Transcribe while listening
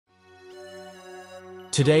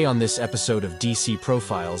Today on this episode of DC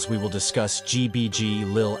Profiles, we will discuss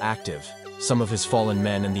GBGLILACTIVE, some of his fallen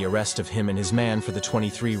men and the arrest of him and his man for the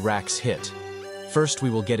 23 Rackz hit. First, we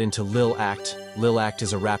will get into Lil Act. Lil Act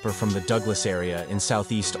is a rapper from the Douglas area in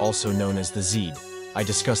Southeast, also known as the Zed. I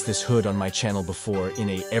discussed this hood on my channel before in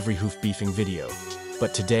a Every Hoof Beefing video.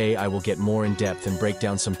 But today I will get more in depth and break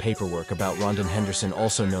down some paperwork about Rondon Henderson,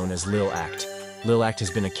 also known as Lil Act. Lil Act has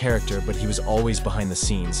been a character, but he was always behind the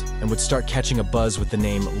scenes and would start catching a buzz with the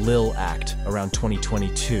name Lil Act around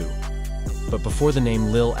 2022. But before the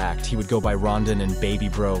name Lil Act, he would go by Rondon and Baby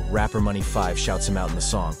Bro. Rapper Money 5 shouts him out in the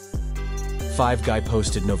song. 5 Guy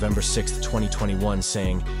posted November 6th, 2021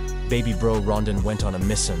 saying, "Baby Bro Rondon went on a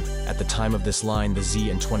mission." At the time of this line, the Z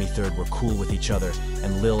and 23rd were cool with each other,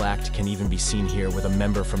 and Lil Act can even be seen here with a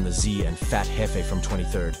member from the Z and Fat Jefe from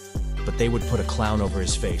 23rd. But they would put a clown over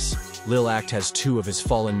his face. Lil Act has 2 of his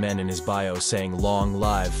fallen men in his bio saying "Long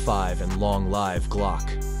Live 5" and "Long Live Glock."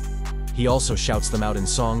 He also shouts them out in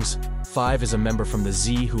songs. 5 is a member from the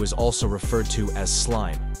Z who is also referred to as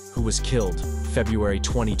Slime, who was killed February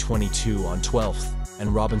 2022 on 12th,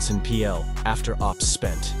 and Robinson PL after ops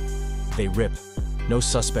spent. They rip. No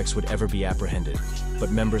suspects would ever be apprehended, but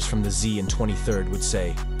members from the Z and 23rd would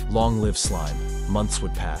say, "Long live Slime." Months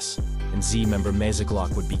would pass, and Z member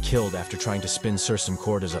MezeGlock would be killed after trying to spin some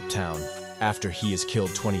quarters uptown. After he is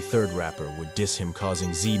killed, 23rd rapper would diss him,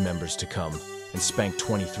 causing Z members to come and spank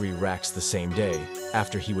 23 Rackz the same day,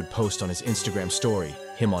 after he would post on his Instagram story,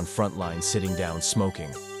 him on frontline sitting down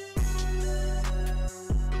smoking.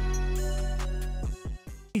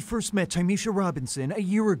 We first met Tymisha Robinson a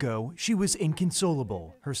year ago. She was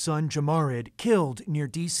inconsolable. Her son, Jamared, killed near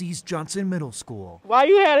DC's Johnson Middle School. Why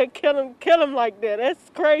you had to kill him like that? That's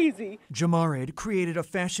crazy. Jamared created a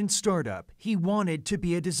fashion startup. He wanted to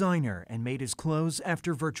be a designer and made his clothes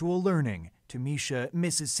after virtual learning. Tymisha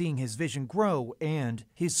misses seeing his vision grow and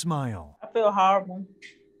his smile. I feel horrible.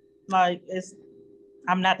 Like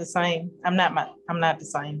I'm not the same. I'm not the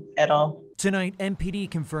same at all. Tonight, MPD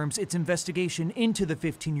confirms its investigation into the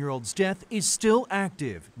 15-year-old's death is still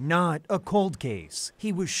active, not a cold case.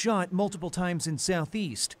 He was shot multiple times in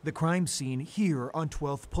Southeast, the crime scene here on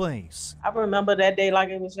 12th Place. I remember that day like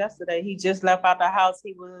it was yesterday. He just left out the house.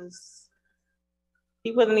 He wasn't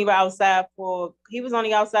even outside he was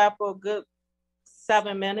only outside for a good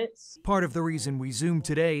 7 minutes. Part of the reason we Zoom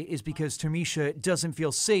today is because Tymisha doesn't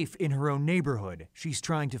feel safe in her own neighborhood. She's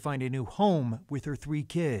trying to find a new home with her 3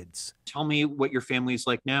 kids. Tell me what your family's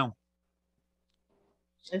like now.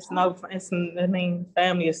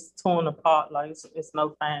 Family is torn apart. Like it's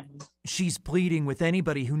no family. She's pleading with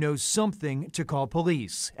anybody who knows something to call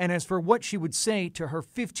police. And as for what she would say to her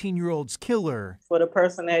 15-year-old's killer, for the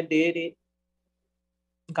person that did it,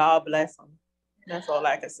 God bless him. That's all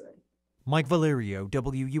I can say. Mike Valerio,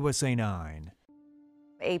 WUSA 9.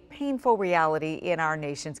 A painful reality in our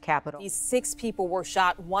nation's capital. These 6 people were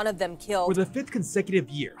shot, one of them killed. For the 5th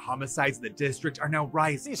consecutive year, homicides in the district are now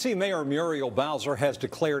rising. DC Mayor Muriel Bowser has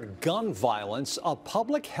declared gun violence a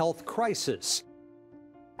public health crisis.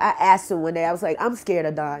 I asked him one day, I was like, "I'm scared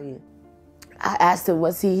of dying." I asked him,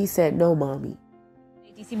 "Was he?" He said, "No, mommy."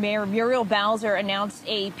 DC Mayor Muriel Bowser announced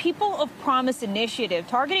a People of Promise initiative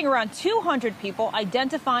targeting around 200 people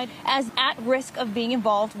identified as at risk of being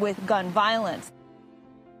involved with gun violence.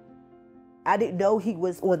 I didn't know he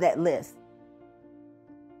was on that list.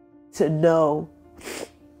 To know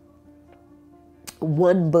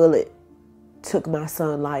one bullet took my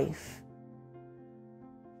son's life.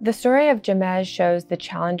 The story of GBG shows the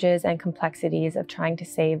challenges and complexities of trying to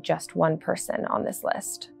save just one person on this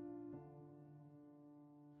list.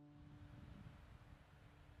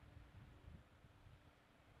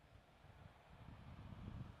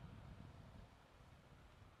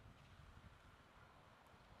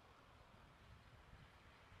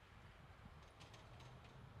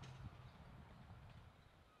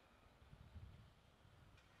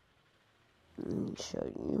 Let me show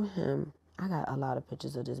you him. I got a lot of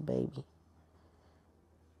pictures of this baby.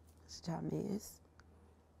 It's Jamez.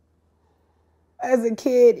 As a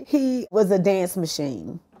kid, he was a dance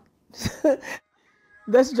machine.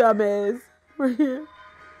 That's Jamez right here.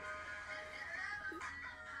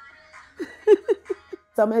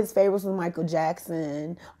 Some of his favorites were Michael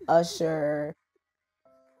Jackson, Usher.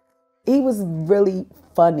 He was really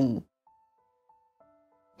funny.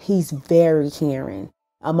 He's very caring.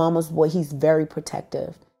 A mama's boy, he's very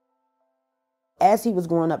protective. As he was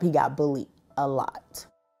growing up, he got bullied a lot.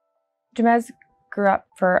 GBG grew up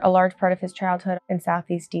for a large part of his childhood in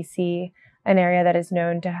Southeast DC, an area that is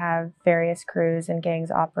known to have various crews and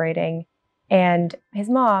gangs operating. And his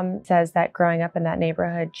mom says that growing up in that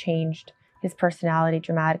neighborhood changed his personality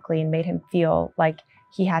dramatically and made him feel like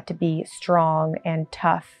he had to be strong and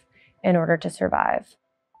tough in order to survive.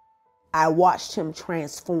 I watched him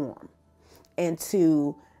transform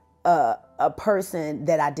into a person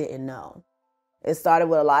that I didn't know. It started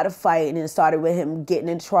with a lot of fighting. It started with him getting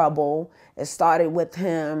in trouble. It started with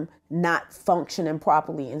him not functioning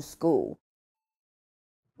properly in school.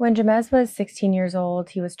 When Jamez was 16 years old,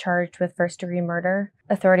 he was charged with first-degree murder.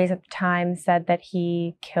 Authorities at the time said that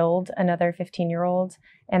he killed another 15-year-old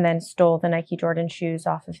and then stole the Nike Jordan shoes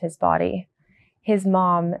off of his body. His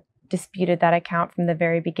mom disputed that account from the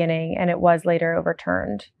very beginning, and it was later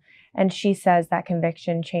overturned. And she says that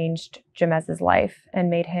conviction changed Jamez's life and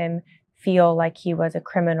made him feel like he was a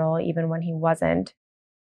criminal even when he wasn't.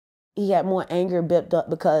 He had more anger built up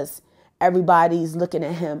because everybody's looking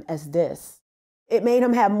at him as this. It made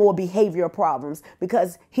him have more behavioral problems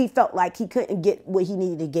because he felt like he couldn't get what he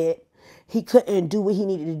needed to get. He couldn't do what he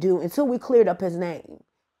needed to do until we cleared up his name.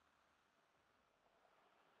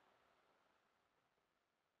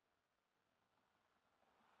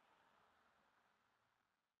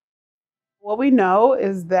 What we know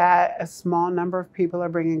is that a small number of people are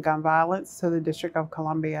bringing gun violence to the District of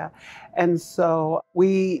Columbia. And so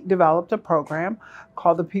we developed a program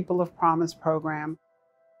called the People of Promise program.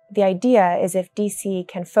 The idea is if DC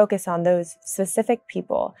can focus on those specific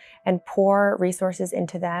people and pour resources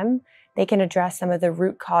into them, they can address some of the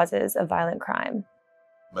root causes of violent crime.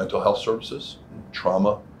 Mental health services,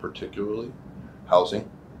 trauma particularly,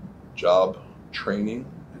 housing, job training,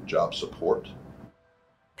 and job support.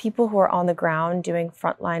 People who are on the ground doing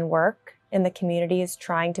frontline work in the communities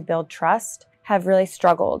trying to build trust have really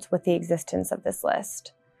struggled with the existence of this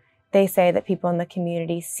list. They say that people in the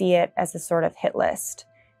community see it as a sort of hit list,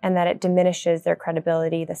 and that it diminishes their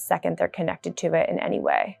credibility the second they're connected to it in any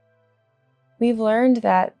way. We've learned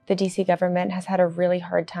that the DC government has had a really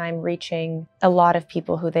hard time reaching a lot of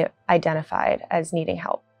people who they identified as needing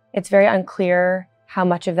help. It's very unclear how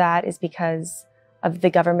much of that is because of the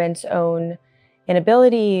government's own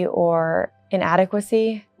inability or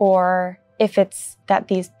inadequacy, or if it's that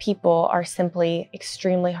these people are simply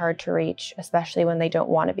extremely hard to reach, especially when they don't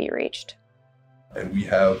want to be reached. And we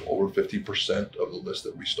have over 50% of the list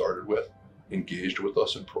that we started with engaged with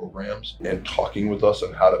us in programs and talking with us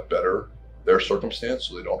on how to better their circumstance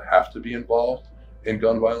so they don't have to be involved in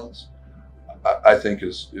gun violence, I think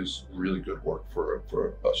is really good work for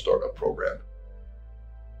a startup program.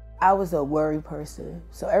 I was a worry person,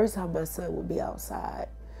 so every time my son would be outside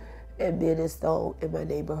and being as though in my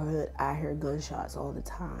neighborhood I hear gunshots all the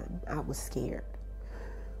time, I was scared.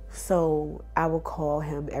 So I would call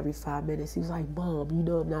him every 5 minutes. He was like, "Mom, you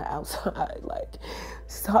know I'm not outside. Like,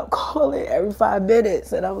 stop calling every 5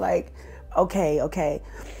 minutes." And I'm like, okay.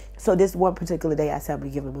 So this one particular day I said I'm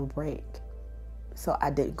gonna give him a break. So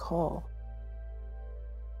I didn't call.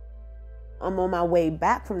 I'm on my way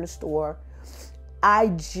back from the store. I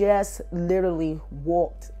just literally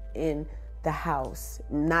walked in the house.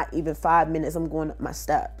 Not even 5 minutes, I'm going up my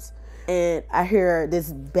steps. And I hear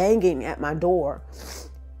this banging at my door.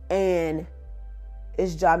 And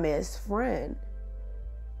it's Jamez's friend.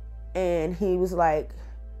 And he was like,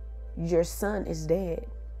 "Your son is dead."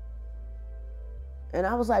 And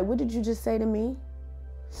I was like, "What did you just say to me?"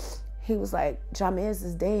 He was like, "Jamez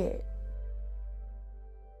is dead."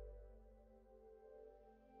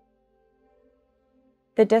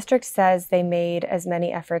 The district says they made as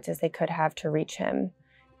many efforts as they could have to reach him.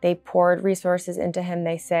 They poured resources into him,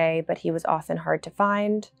 they say, but he was often hard to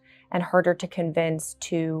find and harder to convince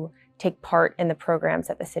to take part in the programs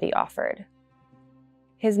that the city offered.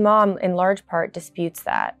 His mom, in large part, disputes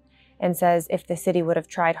that and says if the city would have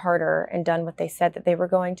tried harder and done what they said that they were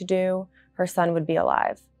going to do, her son would be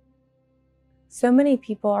alive. So many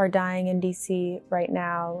people are dying in DC right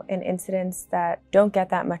now in incidents that don't get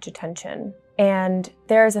that much attention. And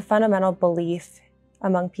there is a fundamental belief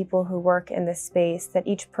among people who work in this space that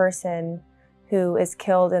each person who is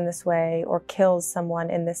killed in this way or kills someone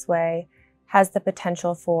in this way has the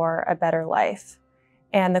potential for a better life.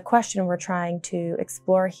 And the question we're trying to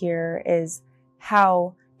explore here is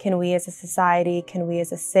how can we as a society, can we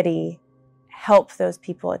as a city help those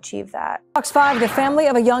people achieve that? Fox 5, the family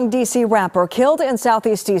of a young D.C. rapper killed in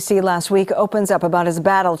Southeast D.C. last week opens up about his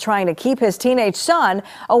battle trying to keep his teenage son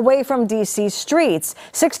away from D.C. streets.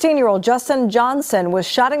 16-year-old Justin Johnson was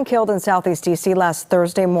shot and killed in Southeast D.C. last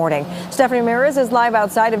Thursday morning. Stephanie Ramirez is live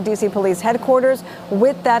outside of D.C. Police headquarters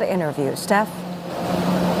with that interview. Steph?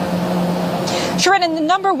 Sharon, and the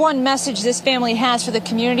number one message this family has for the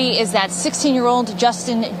community is that 16-year-old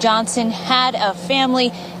Justin Johnson had a family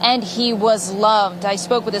and he was loved. I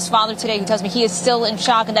spoke with his father today, who tells me he is still in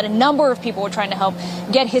shock and that a number of people were trying to help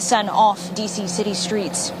get his son off D.C. city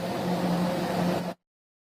streets.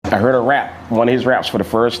 I heard a rap, one of his raps for the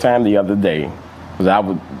first time the other day,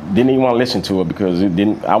 because didn't even want to listen to it because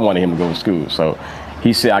I wanted him to go to school. So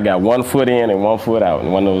he said, I got 1 foot in and 1 foot out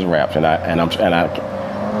in one of those raps, and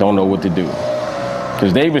I don't know what to do.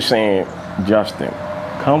 Because they were saying, Justin,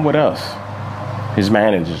 come with us. His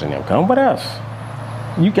managers and them, come with us.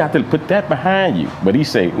 You got to put that behind you. But he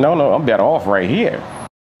said, no, I'm better off right here.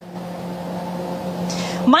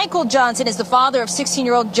 Michael Johnson is the father of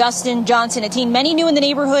 16-year-old Justin Johnson, a teen many knew in the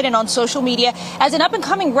neighborhood and on social media as an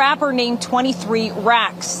up-and-coming rapper named 23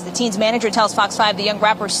 Rackz. The teen's manager tells Fox 5 the young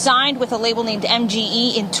rapper signed with a label named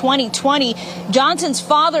MGE in 2020. Johnson's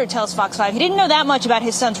father tells Fox 5 he didn't know that much about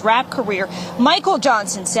his son's rap career. Michael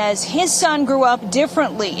Johnson says his son grew up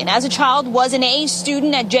differently and as a child was an A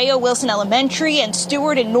student at J.O. Wilson Elementary and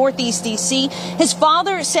Stewart in Northeast D.C. His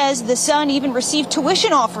father says the son even received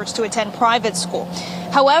tuition offers to attend private school.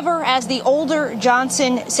 However, as the older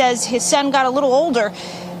Johnson says his son got a little older,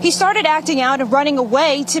 he started acting out and running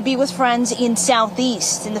away to be with friends in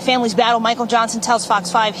Southeast. In the family's battle, Michael Johnson tells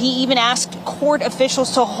Fox 5 he even asked court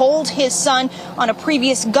officials to hold his son on a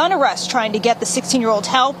previous gun arrest, trying to get the 16-year-old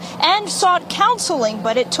help, and sought counseling,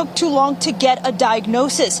 but it took too long to get a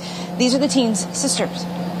diagnosis. These are the teen's sisters.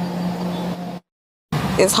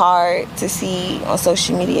 It's hard to see on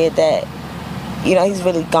social media that he's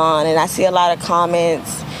really gone. And I see a lot of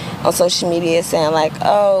comments on social media saying like,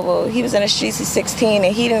 oh, well, he was in the streets, he's 16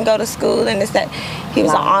 and he didn't go to school and it's that he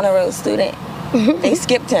was an honor roll student. They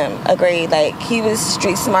skipped him a grade. Like, he was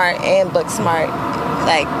street smart and book smart.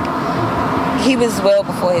 Like, he was well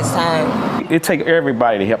before his time. It takes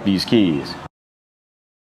everybody to help these kids.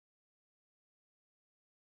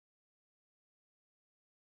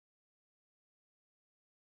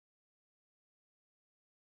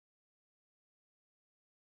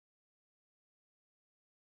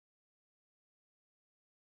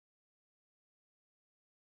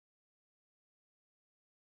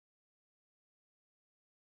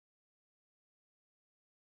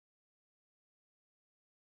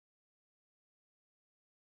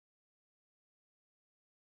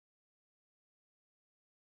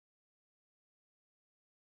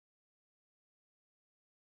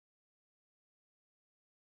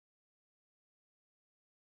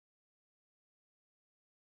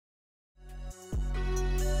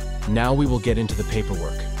 Now we will get into the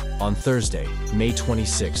paperwork. On Thursday, May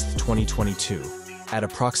 26, 2022, at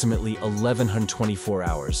approximately 1124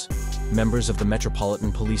 hours, members of the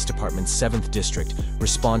Metropolitan Police Department's 7th District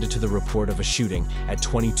responded to the report of a shooting at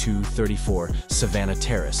 2234 Savannah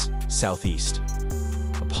Terrace, Southeast.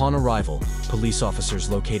 Upon arrival, police officers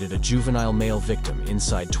located a juvenile male victim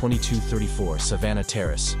inside 2234 Savannah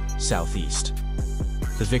Terrace, Southeast.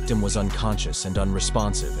 The victim was unconscious and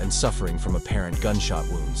unresponsive and suffering from apparent gunshot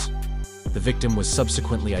wounds. The victim was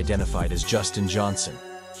subsequently identified as Justin Johnson,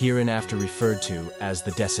 hereinafter referred to as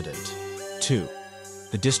the Decedent. 2.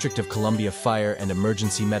 The District of Columbia Fire and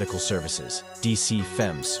Emergency Medical Services, DC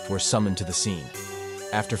FEMS, were summoned to the scene.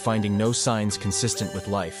 After finding no signs consistent with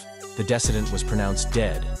life, the Decedent was pronounced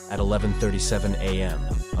dead at 11:37 a.m.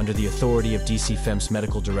 under the authority of DC FEMS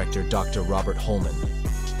Medical Director Dr. Robert Holman.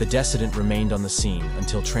 The Decedent remained on the scene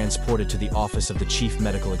until transported to the office of the Chief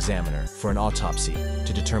Medical Examiner for an autopsy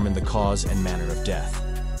to determine the cause and manner of death.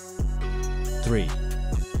 3.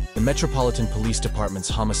 The Metropolitan Police Department's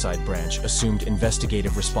Homicide Branch assumed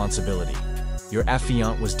investigative responsibility. Your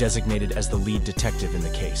affiant was designated as the lead detective in the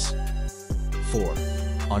case. 4.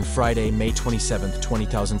 On Friday, May 27,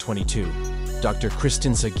 2022, Dr.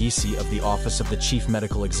 Kristen Sagisi of the Office of the Chief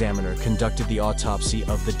Medical Examiner conducted the autopsy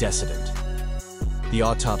of the Decedent. The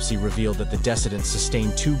autopsy revealed that the Decedent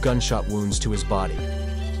sustained 2 gunshot wounds to his body.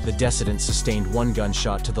 The Decedent sustained 1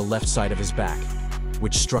 gunshot to the left side of his back,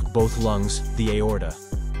 which struck both lungs, the aorta,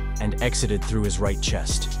 and exited through his right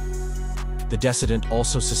chest. The Decedent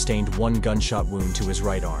also sustained 1 gunshot wound to his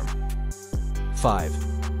right arm. 5.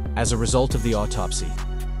 As a result of the autopsy,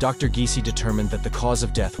 Dr. Giese determined that the cause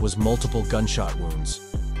of death was multiple gunshot wounds.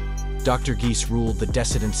 Dr. Giese ruled the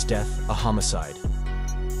Decedent's death a homicide.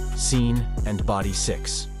 Scene and Body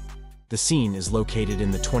 6. The scene is located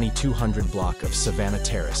in the 2200 block of Savannah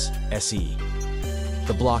Terrace, SE.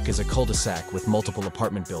 The block is a cul-de-sac with multiple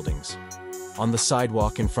apartment buildings. On the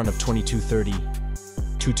sidewalk in front of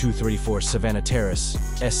 2234 Savannah Terrace,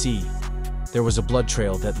 SE, there was a blood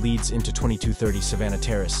trail that leads into 2230 Savannah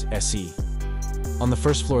Terrace, SE. On the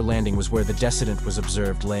first floor landing was where the Decedent was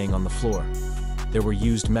observed laying on the floor. There were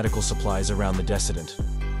used medical supplies around the Decedent.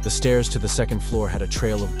 The stairs to the second floor had a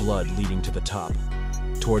trail of blood leading to the top.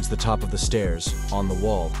 Towards the top of the stairs, on the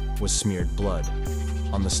wall, was smeared blood.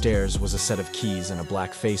 On the stairs was a set of keys and a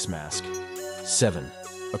black face mask. 7.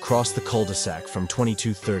 across the cul-de-sac from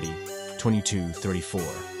 2230 2234.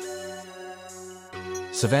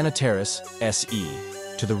 Savannah Terrace, SE,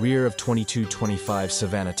 to the rear of 2225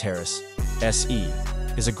 Savannah Terrace, SE,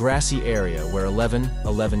 is a grassy area where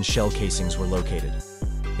 11 shell casings were located.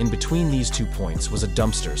 In between these 2 points was a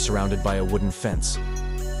dumpster surrounded by a wooden fence.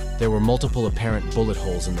 There were multiple apparent bullet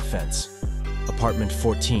holes in the fence. Apartment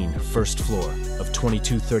 14, first floor, of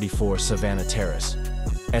 2234 Savannah Terrace,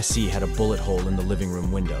 SE had a bullet hole in the living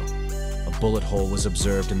room window. A bullet hole was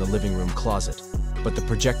observed in the living room closet, but the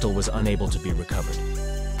projectile was unable to be recovered.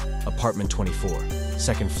 Apartment 24,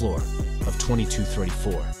 second floor, of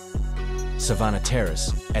 2234 Savannah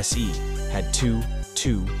Terrace, SE, had two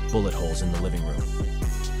bullet holes in the living room.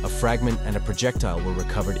 A fragment and a projectile were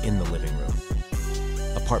recovered in the living room.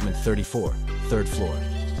 Apartment 34, third floor,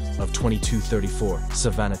 of 2234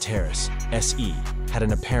 Savannah Terrace, SE, had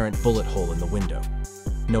an apparent bullet hole in the window.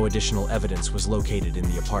 No additional evidence was located in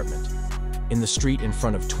the apartment. In the street in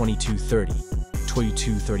front of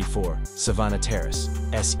 2234 Savannah Terrace,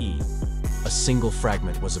 SE, a single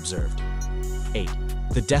fragment was observed. 8.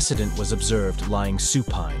 The decedent was observed lying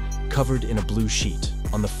supine, covered in a blue sheet,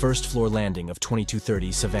 on the first floor landing of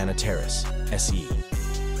 2230 Savannah Terrace, SE.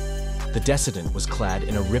 The decedent was clad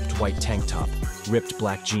in a ripped white tank top, ripped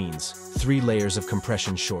black jeans, 3 layers of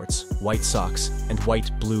compression shorts, white socks, and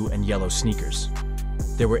white, blue, and yellow sneakers.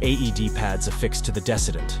 There were AED pads affixed to the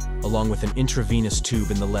decedent, along with an intravenous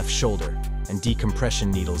tube in the left shoulder, and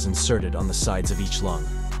decompression needles inserted on the sides of each lung.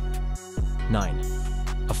 9.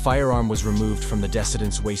 A firearm was removed from the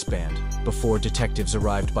decedent's waistband before detectives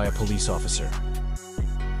arrived by a police officer.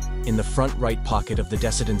 In the front right pocket of the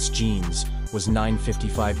decedent's jeans was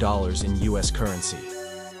 $955 in US currency.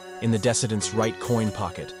 In the decedent's right coin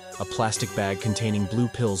pocket, a plastic bag containing blue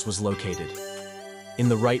pills was located. In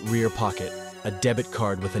the right rear pocket, a debit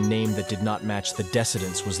card with a name that did not match the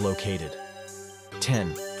decedent's was located.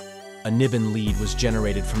 10. A Nibbin lead was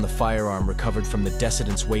generated from the firearm recovered from the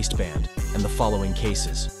decedent's waistband and the following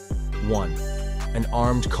cases. 1. An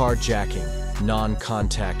armed carjacking,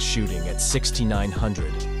 non-contact shooting at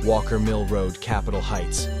 6900 Walker Mill Road, Capitol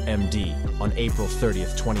Heights, MD, on April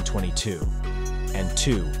 30th, 2022. And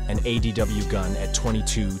 2. An ADW gun at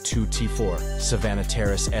 222T4 Savannah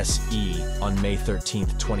Terrace SE on May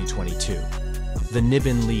 13th, 2022. The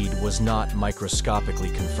Nibbin lead was not microscopically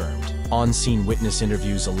confirmed. On-scene witness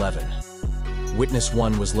interviews 11. Witness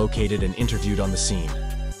 1 was located and interviewed on the scene.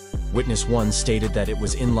 Witness 1 stated that it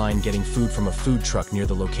was in line getting food from a food truck near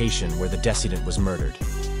the location where the decedent was murdered.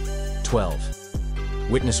 12.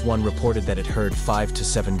 Witness 1 reported that it heard 5 to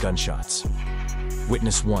 7 gunshots.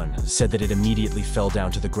 Witness 1 said that it immediately fell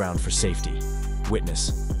down to the ground for safety.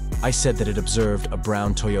 Witness: I said that it observed a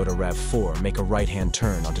brown Toyota RAV4 make a right-hand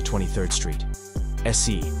turn onto 23rd Street,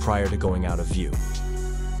 SE, prior to going out of view.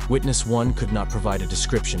 Witness 1 could not provide a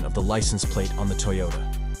description of the license plate on the Toyota.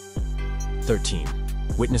 13.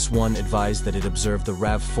 Witness 1 advised that it observed the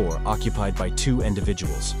RAV4 occupied by 2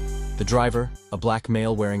 individuals. The driver, a black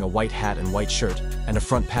male wearing a white hat and white shirt, and a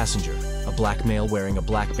front passenger, a black male wearing a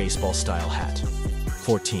black baseball-style hat.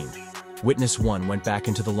 14. Witness 1 went back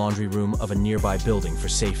into the laundry room of a nearby building for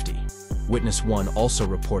safety. Witness 1 also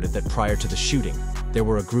reported that prior to the shooting, there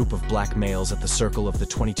were a group of black males at the circle of the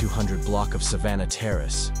 2200 block of Savannah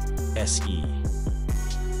Terrace, SE.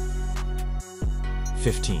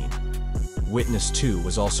 15. Witness 2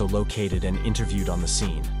 was also located and interviewed on the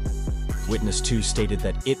scene. Witness 2 stated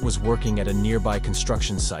that it was working at a nearby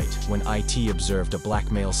construction site when IT observed a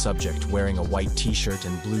black male subject wearing a white t-shirt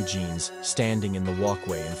and blue jeans standing in the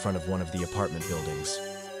walkway in front of one of the apartment buildings.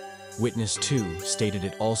 Witness 2 stated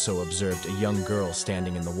it also observed a young girl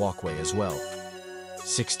standing in the walkway as well.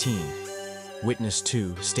 16. Witness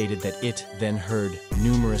 2 stated that it then heard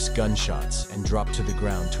numerous gunshots and dropped to the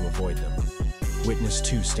ground to avoid them. Witness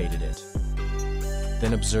 2 stated it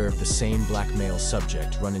then observed the same black male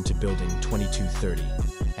subject run into building 2230,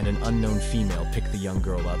 and an unknown female pick the young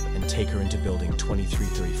girl up and take her into building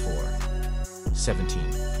 2334. 17.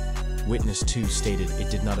 Witness 2 stated it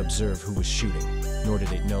did not observe who was shooting, nor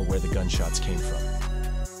did it know where the gunshots came from.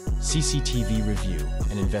 CCTV review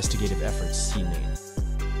and investigative efforts seen.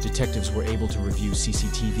 Detectives were able to review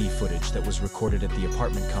CCTV footage that was recorded at the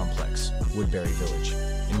apartment complex, Woodbury Village,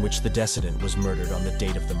 in which the decedent was murdered on the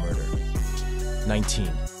date of the murder. 19.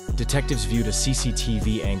 Detectives viewed a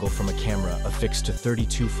CCTV angle from a camera affixed to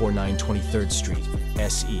 3249 23rd Street,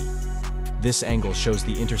 SE. This angle shows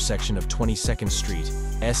the intersection of 22nd Street,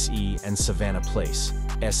 SE, and Savannah Place,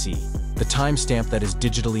 SE. The timestamp that is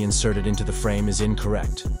digitally inserted into the frame is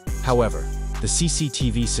incorrect. However, the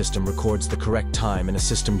CCTV system records the correct time in a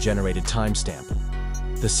system-generated timestamp.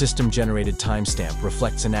 The system-generated timestamp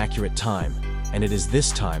reflects an accurate time, and it is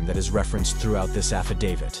this time that is referenced throughout this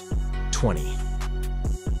affidavit. 20.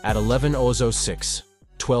 At 11:06,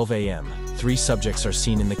 12 a.m., 3 subjects are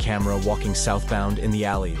seen in the camera walking southbound in the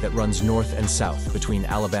alley that runs north and south between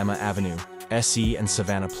Alabama Avenue, SE, and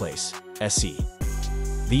Savannah Place, SE.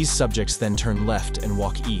 These subjects then turn left and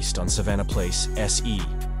walk east on Savannah Place, SE,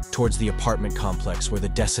 towards the apartment complex where the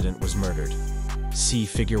decedent was murdered. See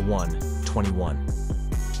Figure 1:21.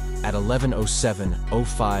 At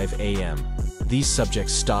 11:07:05 a.m., these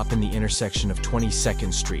subjects stop in the intersection of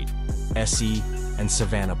 22nd Street, SE, and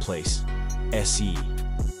Savannah Place, SE.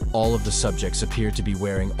 All of the subjects appear to be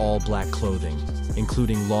wearing all black clothing,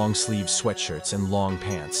 including long-sleeve sweatshirts and long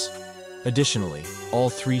pants. Additionally,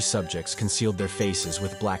 all 3 subjects concealed their faces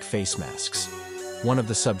with black face masks. One of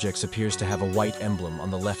the subjects appears to have a white emblem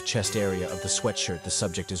on the left chest area of the sweatshirt the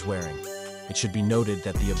subject is wearing. It should be noted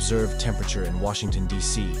that the observed temperature in Washington,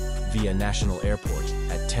 D.C. via National Airport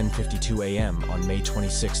at 10:52 a.m. on May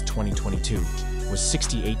 26, 2022 was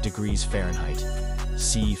 68 degrees Fahrenheit.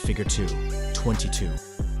 See Figure 2:22.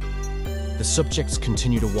 The subjects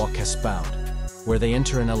continue to walk westbound, where they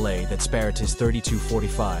enter an alley that sparities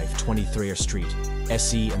 3245 23 Street,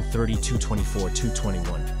 SE, and 3224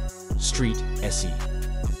 221 Street, SE.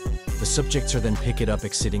 The subjects are then picked up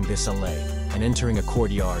exiting this alley and entering a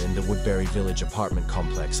courtyard in the Woodbury Village apartment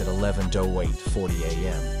complex at 11:08:40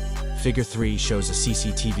 a.m. Figure 3 shows a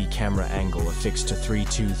CCTV camera angle affixed to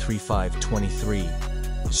 3235 23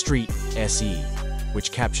 Street, SE,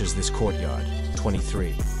 which captures this courtyard,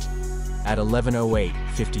 23. At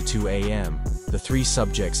 11:08:52 a.m., the 3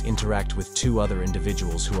 subjects interact with 2 other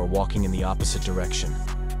individuals who are walking in the opposite direction.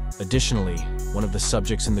 Additionally, one of the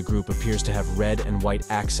subjects in the group appears to have red and white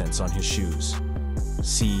accents on his shoes.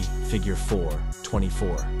 See Figure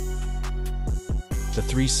 4:24. The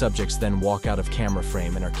 3 subjects then walk out of camera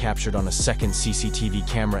frame and are captured on a second CCTV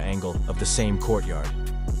camera angle of the same courtyard.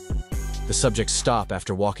 The subjects stop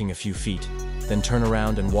after walking a few feet, then turn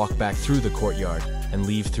around and walk back through the courtyard and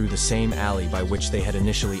leave through the same alley by which they had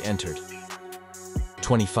initially entered.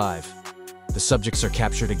 25. The subjects are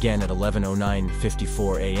captured again at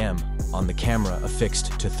 11:09:54 a.m. on the camera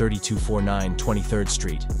affixed to 3249 23rd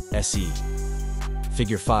Street, SE.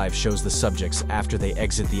 Figure 5 shows the subjects after they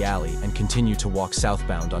exit the alley and continue to walk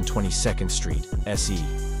southbound on 22nd Street, SE.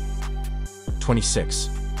 26.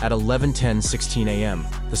 At 11:10:16 a.m.,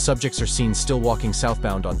 the subjects are seen still walking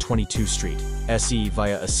southbound on 22nd Street, SE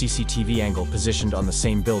via a CCTV angle positioned on the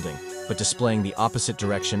same building, but displaying the opposite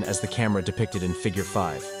direction as the camera depicted in Figure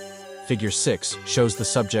 5. Figure 6 shows the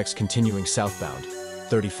subjects continuing southbound,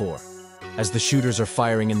 34. As the shooters are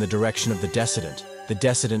firing in the direction of the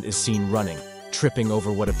decedent is seen running, tripping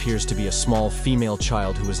over what appears to be a small female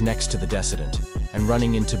child who is next to the decedent, and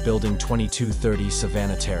running into building 2230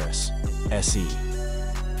 Savannah Terrace, SE.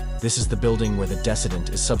 This is the building where the decedent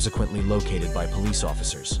is subsequently located by police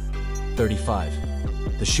officers. 35.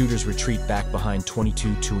 The shooters retreat back behind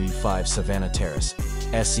 2225 Savannah Terrace,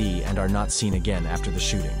 SE, and are not seen again after the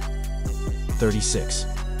shooting. 36.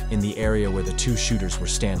 In the area where the 2 shooters were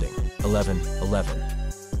standing, 11:11.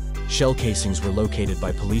 Shell casings were located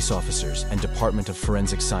by police officers and Department of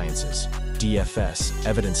Forensic Sciences, DFS,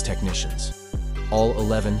 evidence technicians. All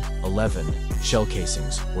 11:11 shell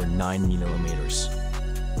casings were 9mm.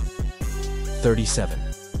 37.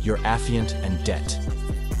 Your affiant and debt.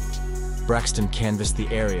 Braxton canvassed the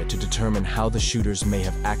area to determine how the shooters may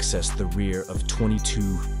have accessed the rear of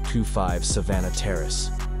 2225 Savannah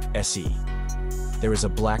Terrace, SE. There is a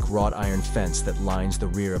black wrought iron fence that lines the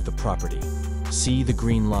rear of the property. See the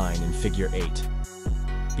green line in Figure 8.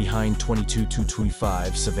 Behind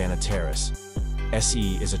 2225 Savannah Terrace,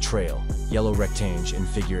 SE is a trail, yellow rectangle in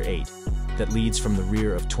Figure 8, that leads from the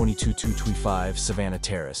rear of 2225 Savannah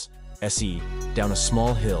Terrace, SE, down a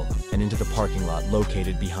small hill and into the parking lot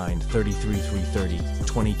located behind 33330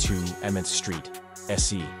 22 Emmett Street,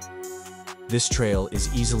 SE. This trail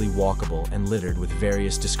is easily walkable and littered with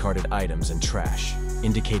various discarded items and trash,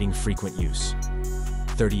 indicating frequent use.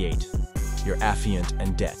 38. Your affiant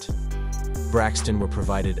and debt. Braxton were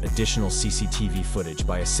provided additional CCTV footage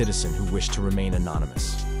by a citizen who wished to remain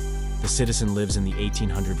anonymous. The citizen lives in the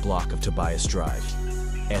 1800 block of Tobias Drive,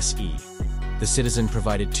 SE. The citizen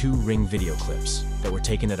provided 2 Ring video clips that were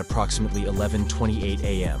taken at approximately 11:28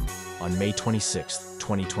 a.m. on May 26,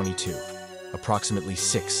 2022, approximately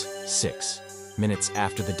 6 minutes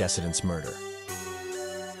after the decedent's murder.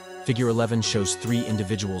 Figure 11 shows 3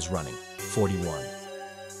 individuals running, 41.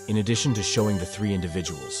 In addition to showing the 3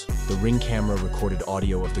 individuals, the Ring camera recorded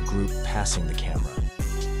audio of the group passing the camera.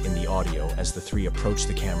 In the audio, as the 3 approach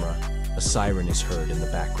the camera, a siren is heard in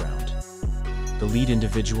the background. The lead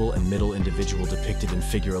individual and middle individual depicted in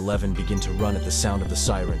figure 11 begin to run at the sound of the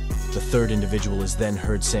siren. The third individual is then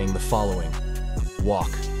heard saying the following: "Walk.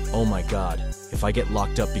 Oh my God, if I get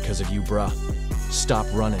locked up because of you, bruh. Stop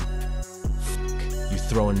running. You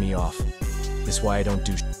throwing me off. This why I don't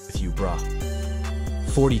do with you, bruh."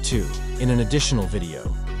 42. In an additional video,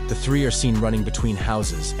 the three are seen running between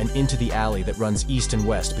houses and into the alley that runs east and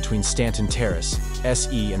west between Stanton Terrace,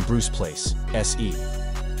 SE, and Bruce Place, SE.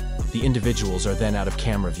 The individuals are then out of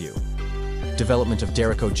camera view. Development of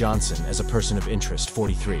Derrick O. Johnson as a person of interest,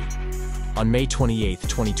 43. On May 28,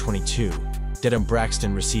 2022, Dedham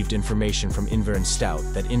Braxton received information from Invern Stout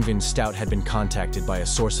that Invern Stout had been contacted by a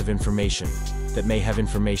source of information that may have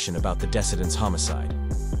information about the decedent's homicide.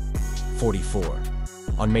 44.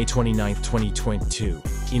 On May 29, 2022,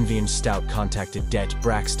 Invern Stout contacted Det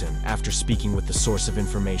Braxton after speaking with the source of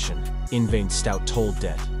information. Invern Stout told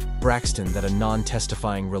Det Braxton that a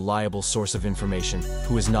non-testifying reliable source of information,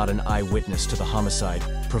 who is not an eyewitness to the homicide,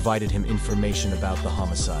 provided him information about the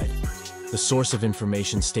homicide. The source of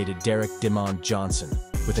information stated Derrick Dimond Johnson,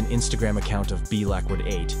 with an Instagram account of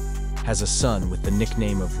blackward8, has a son with the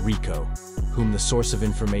nickname of Rico, whom the source of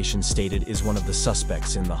information stated is one of the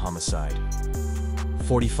suspects in the homicide.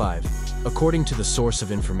 45. According to the source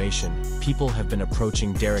of information, people have been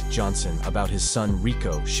approaching Derrick Johnson about his son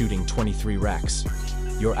Rico shooting 23 Rackz.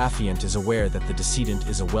 Your affiant is aware that the decedent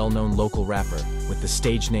is a well-known local rapper with the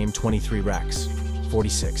stage name 23 Rackz.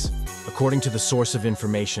 46. According to the source of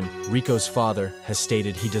information, Rico's father has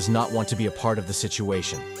stated he does not want to be a part of the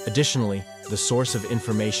situation. Additionally, the source of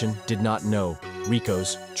information did not know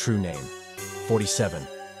Rico's true name. 47.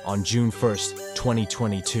 On June 1st,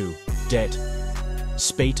 2022, Det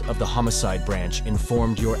Spate of the Homicide Branch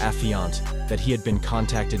informed your affiant that he had been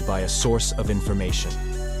contacted by a source of information.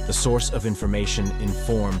 The source of information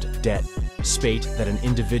informed Det Spate that an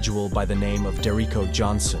individual by the name of Derrick O.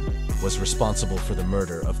 Johnson was responsible for the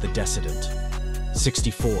murder of the decedent.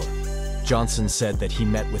 64. Johnson said that he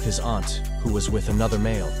met with his aunt, who was with another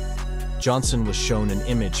male. Johnson was shown an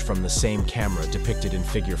image from the same camera depicted in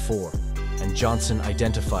figure 4, and Johnson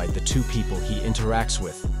identified the two people he interacts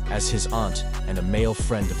with as his aunt and a male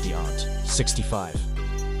friend of the aunt. 65.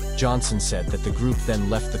 Johnson said that the group then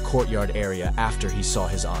left the courtyard area after he saw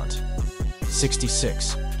his aunt.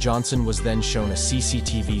 66. Johnson was then shown a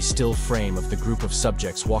CCTV still frame of the group of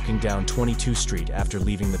subjects walking down 22 Street after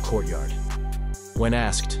leaving the courtyard. When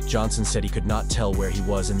asked, Johnson said he could not tell where he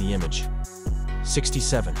was in the image.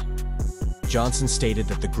 67. Johnson stated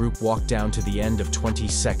that the group walked down to the end of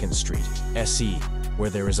 22nd Street, SE,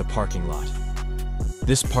 where there is a parking lot.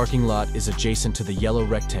 This parking lot is adjacent to the yellow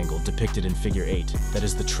rectangle depicted in figure 8, that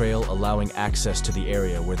is the trail allowing access to the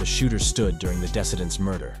area where the shooter stood during the decedent's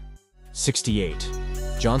murder. 68.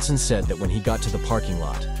 Johnson said that when he got to the parking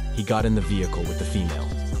lot, he got in the vehicle with the female.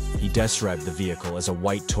 He described the vehicle as a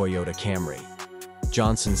white Toyota Camry.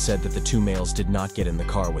 Johnson said that the two males did not get in the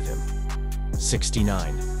car with him.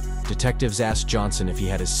 69. Detectives asked Johnson if he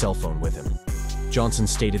had his cell phone with him. Johnson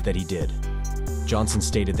stated that he did. Johnson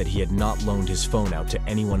stated that he had not loaned his phone out to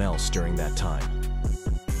anyone else during that time.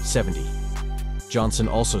 70. Johnson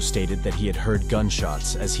also stated that he had heard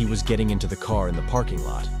gunshots as he was getting into the car in the parking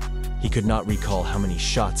lot. He could not recall how many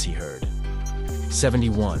shots he heard.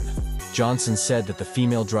 71. Johnson said that the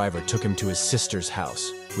female driver took him to his sister's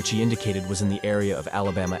house, which he indicated was in the area of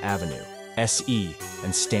Alabama Avenue, SE,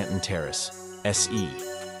 and Stanton Terrace, SE,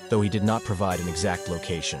 though he did not provide an exact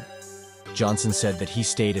location. Johnson said that he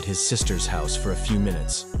stayed at his sister's house for a few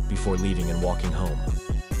minutes before leaving and walking home.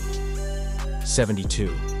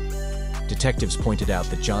 72. Detectives pointed out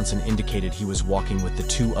that Johnson indicated he was walking with the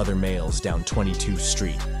two other males down 22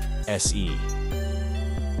 Street, SE.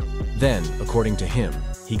 Then, according to him,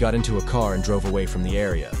 he got into a car and drove away from the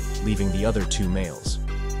area, leaving the other two males.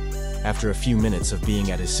 After a few minutes of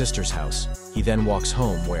being at his sister's house, he then walks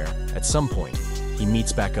home where, at some point, he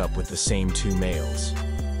meets back up with the same two males.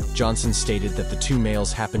 Johnson stated that the two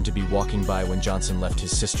males happened to be walking by when Johnson left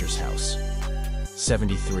his sister's house.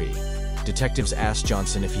 73. Detectives asked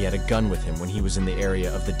Johnson if he had a gun with him when he was in the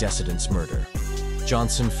area of the decedent's murder.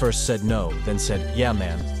 Johnson first said no, then said, "Yeah,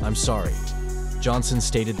 man, I'm sorry." Johnson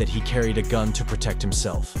stated that he carried a gun to protect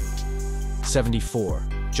himself. 74.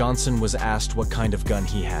 Johnson was asked what kind of gun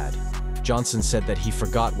he had. Johnson said that he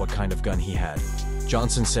forgot what kind of gun he had.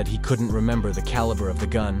 Johnson said he couldn't remember the caliber of the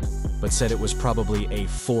gun, but said it was probably a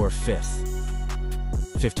 .45.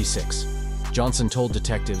 56. Johnson told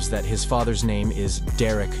detectives that his father's name is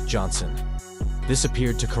Derrick Johnson. This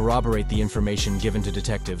appeared to corroborate the information given to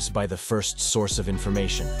detectives by the first source of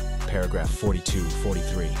information, paragraph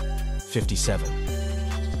 42-43. 57.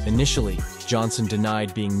 Initially, Johnson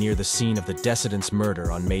denied being near the scene of the decedent's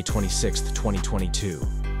murder on May 26, 2022.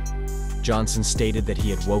 Johnson stated that he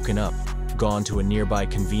had woken up, gone to a nearby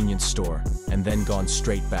convenience store, and then gone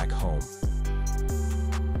straight back home.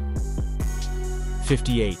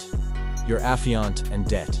 58. Your affiant and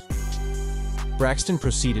debt. Braxton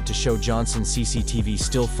proceeded to show Johnson CCTV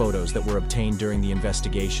still photos that were obtained during the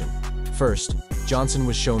investigation. First, Johnson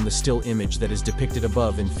was shown the still image that is depicted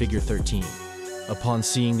above in Figure 13. Upon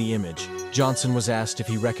seeing the image, Johnson was asked if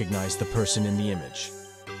he recognized the person in the image.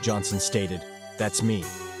 Johnson stated, "That's me.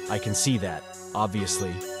 I can see that.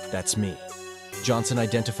 Obviously, that's me." Johnson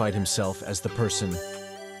identified himself as the person.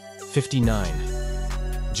 59.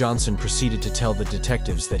 Johnson proceeded to tell the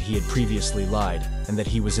detectives that he had previously lied and that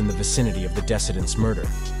he was in the vicinity of the decedent's murder.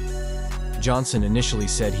 Johnson initially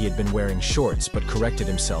said he had been wearing shorts but corrected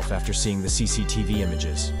himself after seeing the CCTV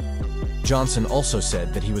images. Johnson also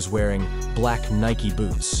said that he was wearing black Nike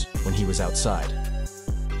boots when he was outside.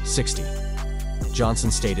 60.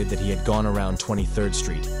 Johnson stated that he had gone around 23rd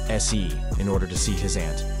Street, SE, in order to see his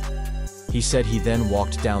aunt. He said he then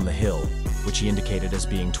walked down the hill, which he indicated as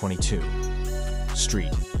being 22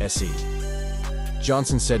 Street, SE.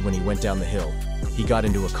 Johnson said when he went down the hill, he got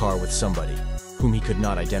into a car with somebody, whom he could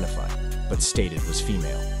not identify, but stated was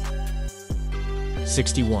female.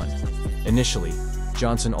 61. Initially,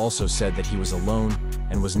 Johnson also said that he was alone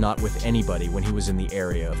and was not with anybody when he was in the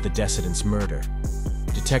area of the decedent's murder.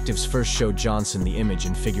 Detectives first showed Johnson the image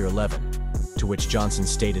in Figure 11, to which Johnson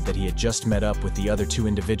stated that he had just met up with the other two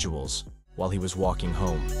individuals while he was walking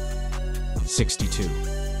home. 62.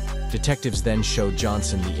 Detectives then showed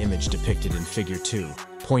Johnson the image depicted in Figure 2,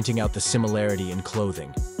 pointing out the similarity in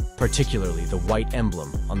clothing, particularly the white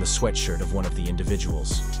emblem on the sweatshirt of one of the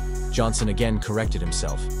individuals. Johnson again corrected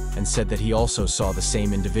himself and said that he also saw the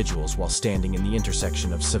same individuals while standing in the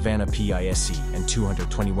intersection of Savannah PISC and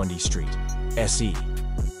 221D Street, SE.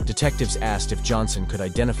 Detectives asked if Johnson could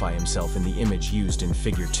identify himself in the image used in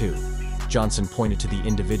Figure 2. Johnson pointed to the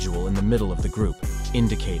individual in the middle of the group,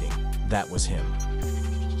 indicating that was him.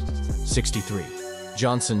 63.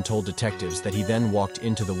 Johnson told detectives that he then walked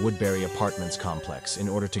into the Woodbury Apartments complex in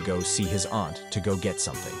order to go see his aunt to go get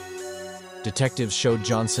something. Detectives showed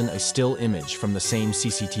Johnson a still image from the same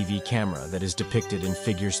CCTV camera that is depicted in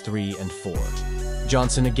Figures 3 and 4.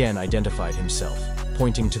 Johnson again identified himself,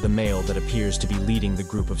 pointing to the male that appears to be leading the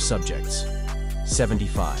group of subjects.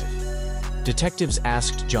 75. Detectives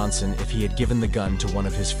asked Johnson if he had given the gun to one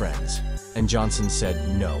of his friends, and Johnson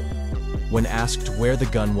said no. When asked where the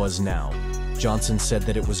gun was now, Johnson said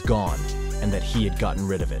that it was gone and that he had gotten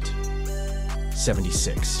rid of it.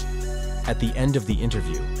 76. At the end of the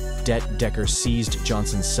interview, Det Decker seized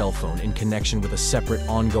Johnson's cell phone in connection with a separate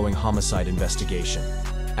ongoing homicide investigation.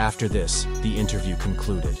 After this, the interview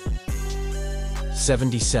concluded.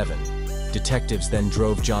 77. Detectives then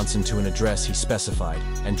drove Johnson to an address he specified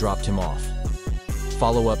and dropped him off.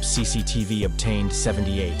 Follow-up CCTV obtained.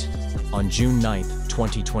 78. On June 9,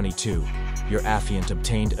 2022, your affiant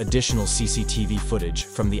obtained additional CCTV footage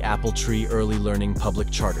from the Apple Tree Early Learning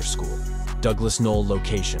Public Charter School, Douglas Knoll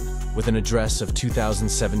location, with an address of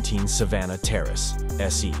 2017 Savannah Terrace,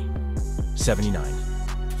 SE. 79.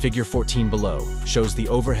 Figure 14 below shows the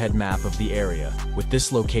overhead map of the area, with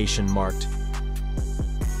this location marked.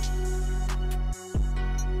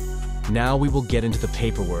 Now we will get into the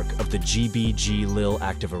paperwork of the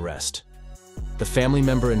GBGLILACTIVE arrest. The family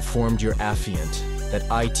member informed your affiant that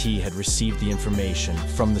IT had received the information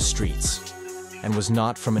from the streets and was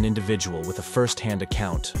not from an individual with a first-hand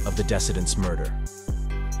account of the decedent's murder.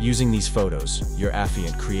 Using these photos, your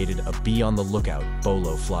affiant created a Be on the Lookout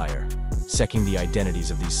BOLO flyer, secking the identities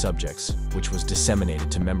of these subjects, which was disseminated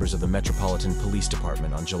to members of the Metropolitan Police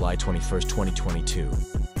Department on July 21, 2022.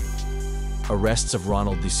 Arrests of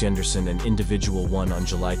Ronald DeSanderson and Individual 1 on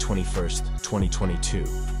July 21, 2022.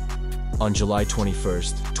 On July 21,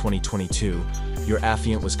 2022, your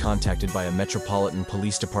affiant was contacted by a Metropolitan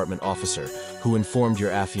Police Department officer who informed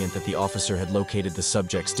your affiant that the officer had located the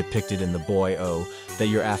subjects depicted in the Boy O that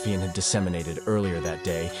your affiant had disseminated earlier that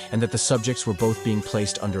day, and that the subjects were both being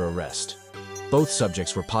placed under arrest. Both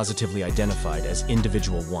subjects were positively identified as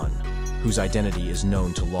Individual 1, whose identity is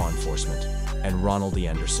known to law enforcement, and Ronald E.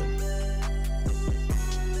 Anderson.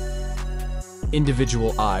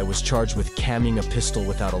 Individual I was charged with camming a pistol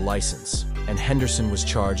without a license, and Henderson was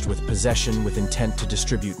charged with possession with intent to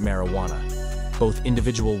distribute marijuana. Both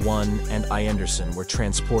Individual 1 and I. Anderson were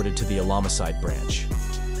transported to the Alamoside branch.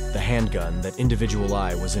 The handgun that Individual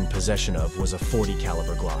I was in possession of was a .40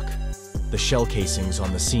 caliber Glock. The shell casings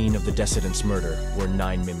on the scene of the decedent's murder were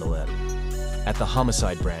 9mm. At the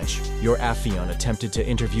homicide branch, your affiant attempted to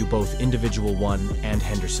interview both Individual 1 and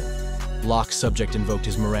Henderson. Lock subject invoked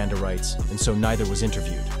his Miranda rights, and so neither was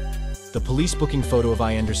interviewed. The police booking photo of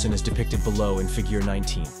I. Anderson is depicted below in figure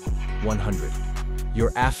 19. 100.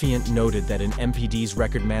 Your affiant noted that in MPD's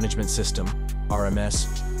record management system,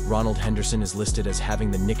 RMS, Ronald Henderson is listed as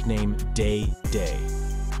having the nickname Day.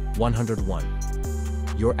 101.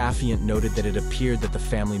 Your affiant noted that it appeared that the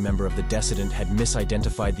family member of the decedent had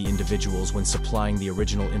misidentified the individuals when supplying the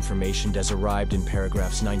original information described in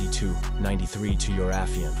paragraphs 92-93 to your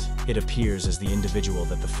affiant. It appears as the individual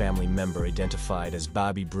that the family member identified as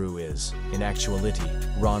Bobby Brew is, in actuality,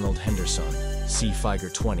 Ronald Henderson. See figure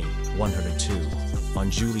 20, 102. On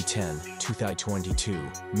July 10, 2022,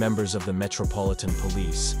 members of the Metropolitan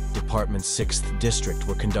Police Department's 6th District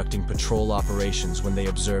were conducting patrol operations when they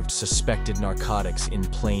observed suspected narcotics in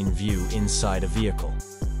plain view inside a vehicle.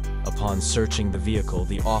 Upon searching the vehicle,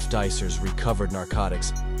 the off-dicers recovered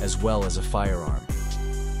narcotics as well as a firearm.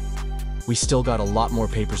 We still got a lot more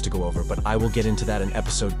papers to go over, but I will get into that in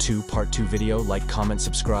episode 2, part 2 video. Like, comment,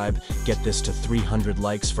 subscribe. Get this to 300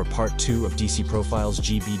 likes for part 2 of DC Profiles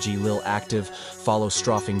GBGLILACTIVE. Follow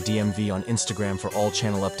Stroffing DMV on Instagram for all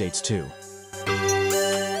channel updates too.